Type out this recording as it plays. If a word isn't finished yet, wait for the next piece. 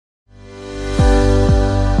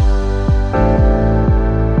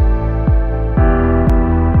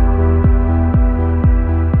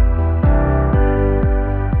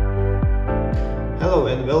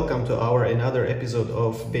episode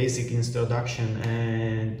of basic introduction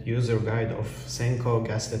and user guide of SENKO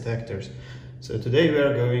gas detectors. So today we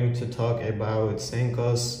are going to talk about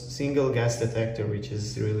SENKO's single gas detector, which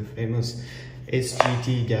is really famous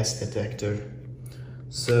SGT gas detector.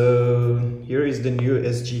 So here is the new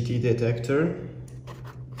SGT detector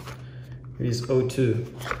with O2.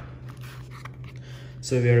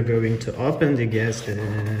 So we are going to open the gas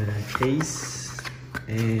case,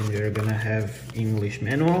 and we're gonna have English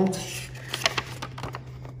manual,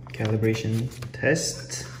 calibration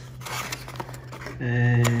test,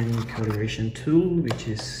 and calibration tool, which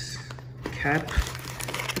is cap,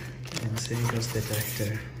 and SENKO's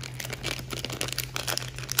detector.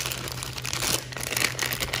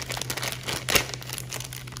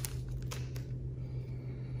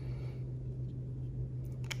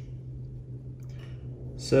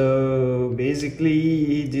 So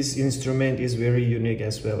basically this instrument is very unique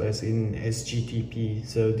as well as in SGTP.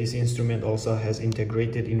 So this instrument also has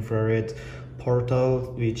integrated infrared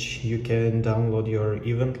portal, which you can download your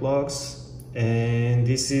event logs, and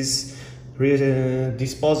this is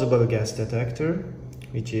disposable gas detector,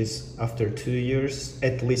 which is after 2 years,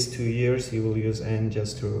 at least 2 years, you will use and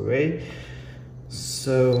just throw away.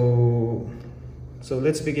 So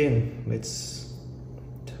let's begin. Let's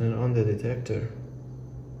turn on the detector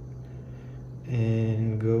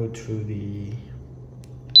and go through the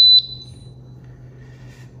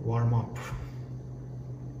warm-up.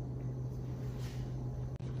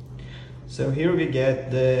 So here we get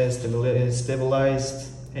the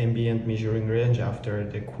stabilized ambient measuring range after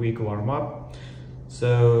the quick warm-up.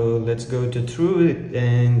 So let's go through it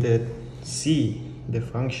and see the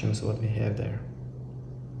functions what we have there.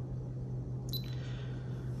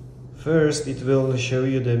 First, it will show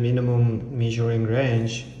you the minimum measuring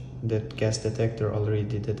range that gas detector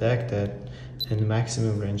already detected and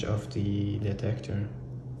maximum range of the detector.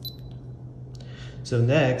 So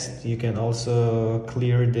next, you can also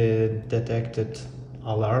clear the detected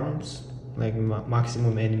alarms, like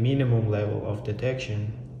maximum and minimum level of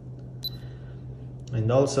detection.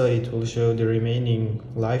 And also it will show the remaining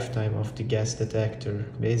lifetime of the gas detector.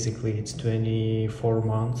 Basically it's 24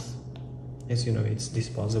 months. As you know, it's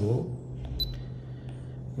disposable.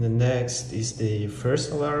 The next is the first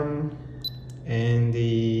alarm and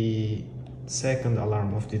the second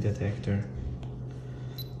alarm of the detector.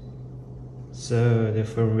 So the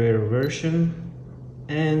firmware version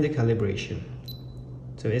and the calibration.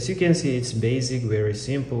 So as you can see, it's basic, very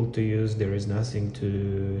simple to use. There is nothing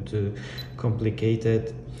too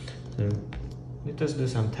complicated. So let us do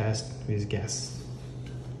some tests with gas.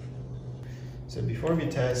 So before we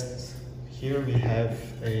test, here we have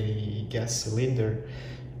a gas cylinder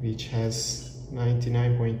which has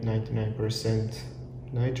 99.99%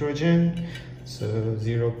 nitrogen, so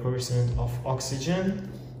 0% of oxygen.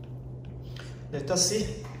 Let us see.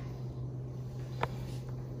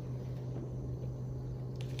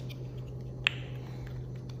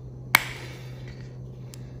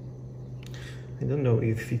 I don't know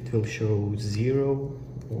if it will show 0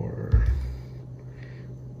 or...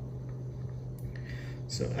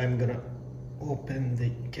 So I'm gonna open the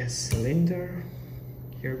gas cylinder.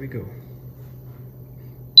 Here we go.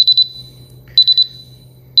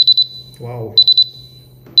 Wow.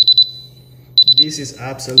 This is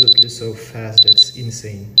absolutely so fast, that's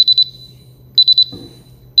insane.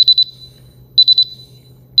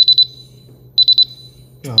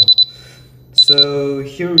 Wow. So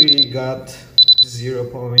here we got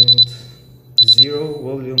 0.0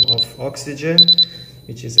 volume of oxygen,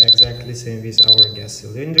 which is exactly same with our gas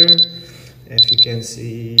cylinder. If you can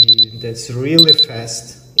see, that's really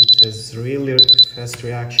fast. It has really fast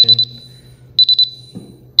reaction.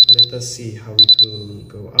 Let us see how it will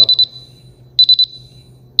go up.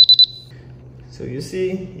 So you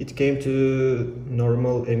see, it came to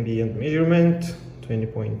normal ambient measurement,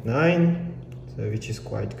 20.9, so which is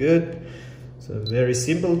quite good. So very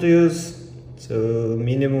simple to use. So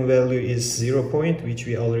minimum value is 0 point, which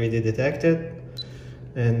we already detected,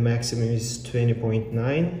 and maximum is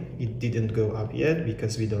 20.9. It didn't go up yet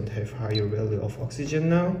because we don't have higher value of oxygen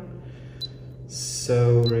now.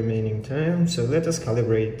 So remaining time, so let us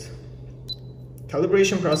calibrate.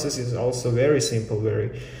 Calibration process is also very simple,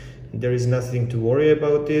 there is nothing to worry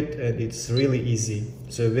about it, and it's really easy.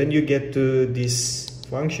 So when you get to this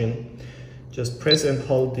function, just press and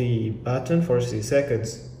hold the button for 3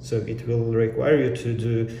 seconds. So it will require you to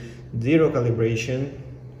do 0 calibration,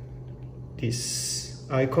 this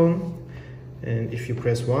icon, and if you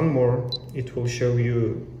press one more, it will show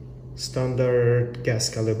you standard gas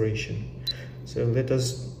calibration. So let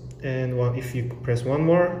us, and if you press one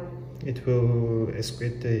more, it will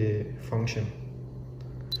execute the function.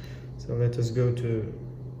 So let us go to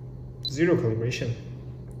zero calibration.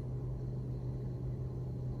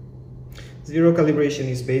 Zero calibration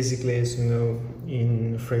is basically, as you know,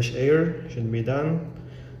 in fresh air, should be done.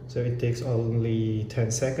 So it takes only 10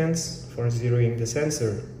 seconds for zeroing the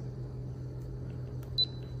sensor.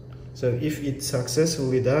 So if it's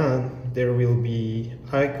successfully done, there will be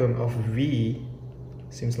icon of V,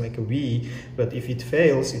 seems like a V, but if it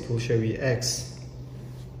fails, it will show you X.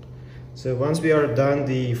 So once we are done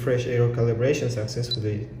the fresh air calibration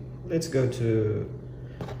successfully, let's go to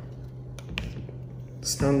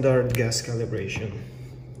standard gas calibration.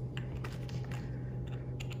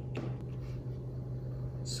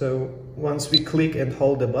 So once we click and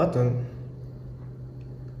hold the button,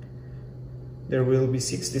 there will be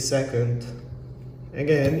 60 seconds.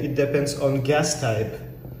 Again, it depends on gas type.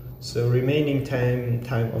 So remaining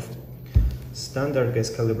time of standard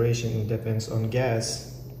gas calibration depends on gas.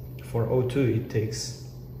 For O2 it takes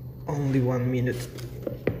only 1 minute.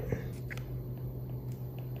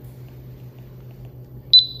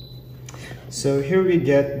 So here we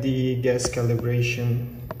get the gas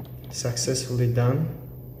calibration successfully done.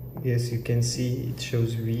 As you can see, it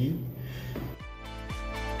shows V.